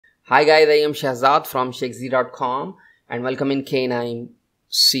Hi guys, I am Shahzad from Shakesy.com and welcome in KNIME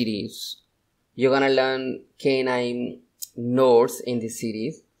series. You're gonna learn KNIME nodes in this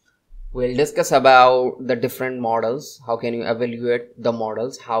series. We'll discuss about the different models. How can you evaluate the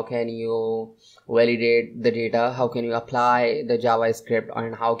models? How can you validate the data? How can you apply the JavaScript?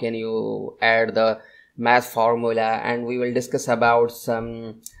 And how can you add the math formula? And we will discuss about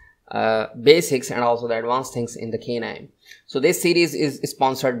some basics and also the advanced things in the KNIME. So this series is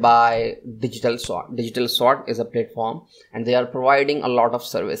sponsored by Digital Sort. Digital Sort is a platform and they are providing a lot of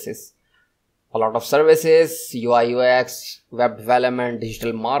services. UI, UX, web development,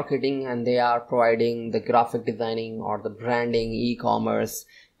 digital marketing, and they are providing the graphic designing or the branding, e-commerce,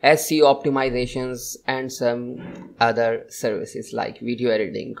 SEO optimizations, and some other services like video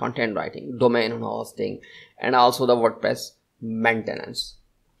editing, content writing, domain hosting, and also the WordPress maintenance.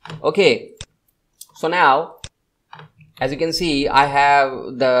 Okay, so now as you can see, I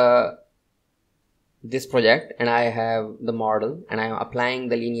have this project and I have the model and I am applying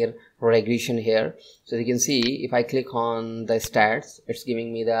the linear regression here. So you can see if I click on the stats, it's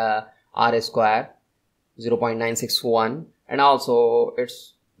giving me the R square 0.961 and also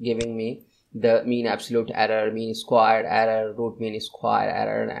it's giving me the mean absolute error, mean squared error, root mean square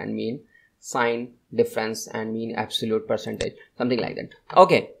error, and mean sign difference and mean absolute percentage, something like that.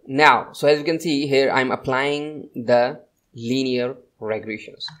 Okay, now so as you can see here, I'm applying the linear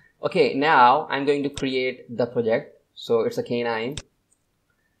regressions. Okay, now I'm going to create the project. So it's a KNIME.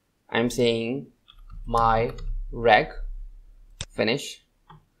 I'm saying my reg finish.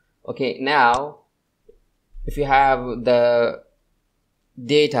 Okay, now if you have the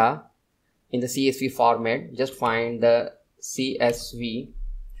data in the CSV format, just find the CSV.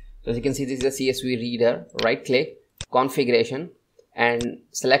 So as you can see, this is a CSV reader. Right click, configuration, and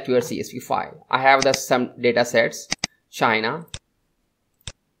select your CSV file. I have the some data sets, China.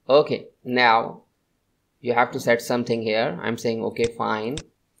 Okay, now you have to set something here. I'm saying okay, fine,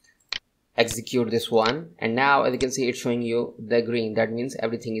 execute this one, and now as you can see, it's showing you the green. That means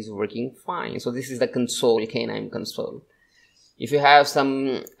everything is working fine. So this is the console, KNIME console. If you have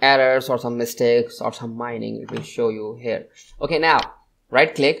some errors or some mistakes or some mining, it will show you here. Okay, now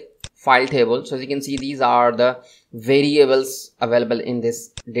right click, file table. So as you can see, these are the variables available in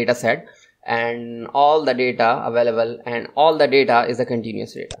this data set and all the data available, and all the data is the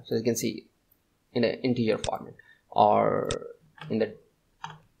continuous data. So you can see in the integer format or in the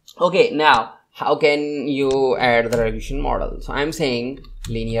okay. Now how can you add the regression model? So I'm saying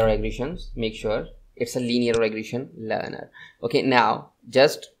linear regressions, make sure it's a linear regression learner. Okay, now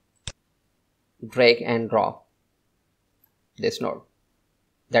just drag and drop this node.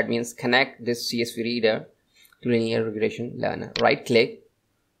 That means connect this CSV reader to linear regression learner. Right click,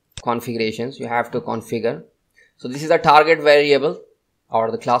 configurations, you have to configure. So this is the target variable or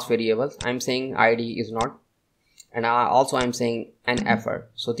the class variables. I'm saying ID is not, and I'm saying an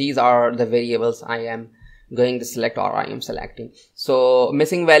effort. So these are the variables I am going to select or I am selecting. So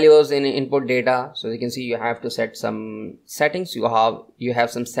missing values in input data. So you can see you have to set some settings. You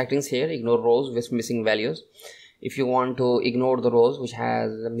have some settings here. Ignore rows with missing values. If you want to ignore the rows which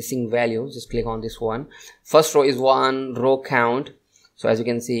has missing values, just click on this one. First row is 1 row count. So as you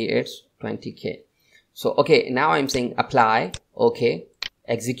can see, it's 20k. So okay, now I'm saying apply, okay,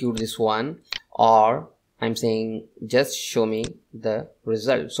 execute this one, or I'm saying just show me the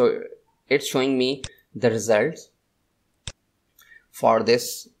result. So it's showing me the results for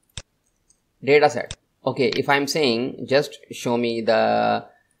this data set. Okay, if I'm saying just show me the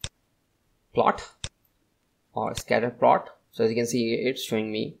plot or scatter plot, so as you can see, it's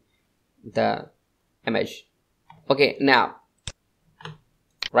showing me the image. Okay, now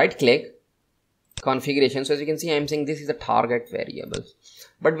right click, configuration. So as you can see, I'm saying this is the target variables.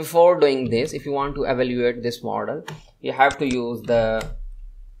 But before doing this, if you want to evaluate this model, you have to use the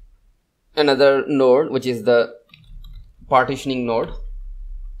another node, which is the partitioning node.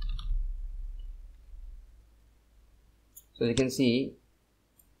 So you can see,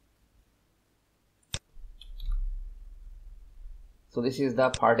 so this is the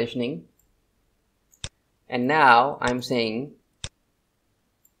partitioning, and now I'm saying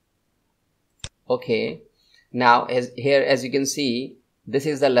okay, now as you can see, this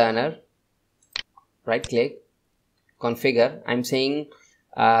is the learner. Right click, configure. I'm saying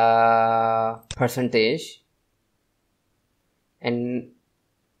percentage, and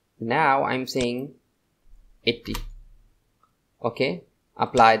now I'm saying 80. Okay,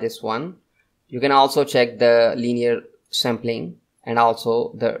 apply this one. You can also check the linear sampling and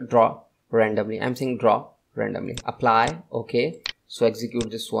also the draw randomly. I'm saying draw randomly, apply, okay. So execute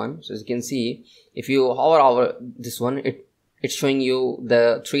this one. So as you can see, if you hover over this one, it it's showing you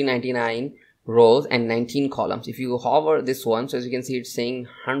the 399 rows and 19 columns. If you hover this one, so as you can see, it's saying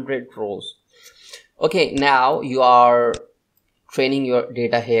 100 rows. Okay, now you are training your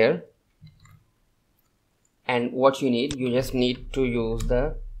data here, and what you just need to use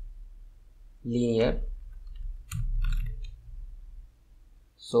the linear.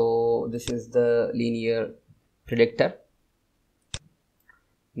 So this is the linear predictor.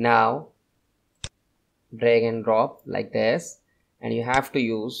 Now drag and drop like this, and you have to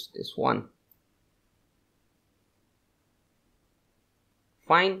use this one.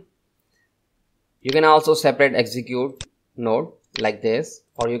 Fine. You can also separate execute node like this,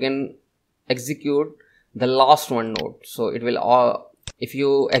 or you can execute the last one node. So it will if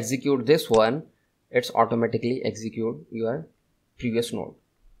you execute this one, it's automatically execute your previous node.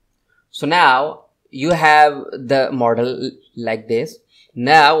 So now you have the model like this.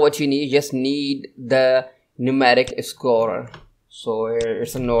 Now what you need, just need the numeric scorer. So here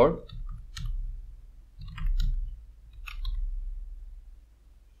it's a node.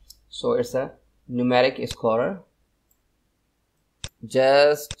 So it's a numeric scorer.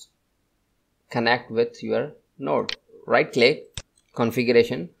 Just connect with your node. Right click,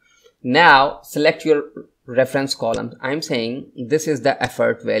 configuration. Now select your reference column. I'm saying this is the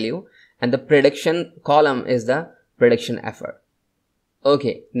effort value, and the prediction column is the prediction effort.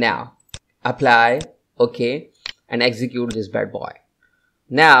 Okay, now apply, okay, and execute this bad boy.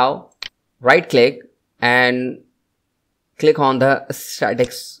 Now right click and click on the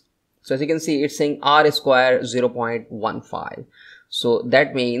statics. So as you can see, it's saying R square 0.15. So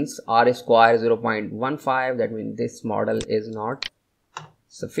that means R square 0.15. That means this model is not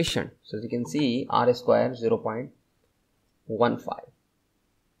sufficient. So as you can see, R square 0.15.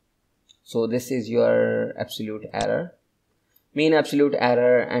 So this is your absolute error, mean absolute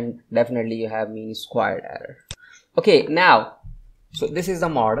error, and definitely you have mean squared error. Okay, now, so this is the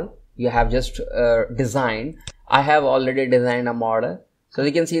model you have just designed. I have already designed a model. So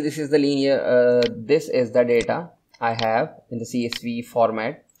you can see this is the linear, this is the data I have in the CSV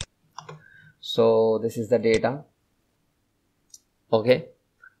format. So this is the data. Okay,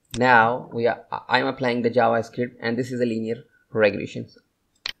 now I'm applying the JavaScript, and this is the linear regression.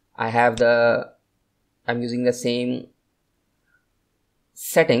 I'm using the same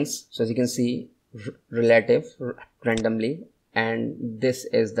settings. So as you can see, relative, randomly, and this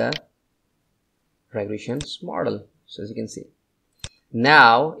is the regressions model. So as you can see,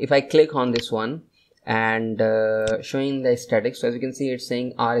 now if I click on this one and showing the statics, so as you can see, it's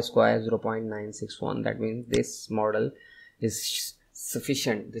saying R square 0.961. that means this model is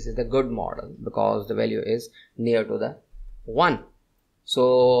sufficient. This is the good model because the value is near to the 1.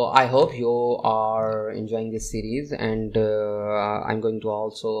 So I hope you are enjoying this series, and I'm going to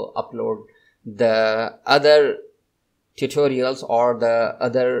also upload the other tutorials or the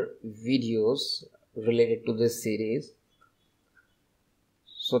other videos related to this series.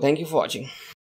 So thank you for watching.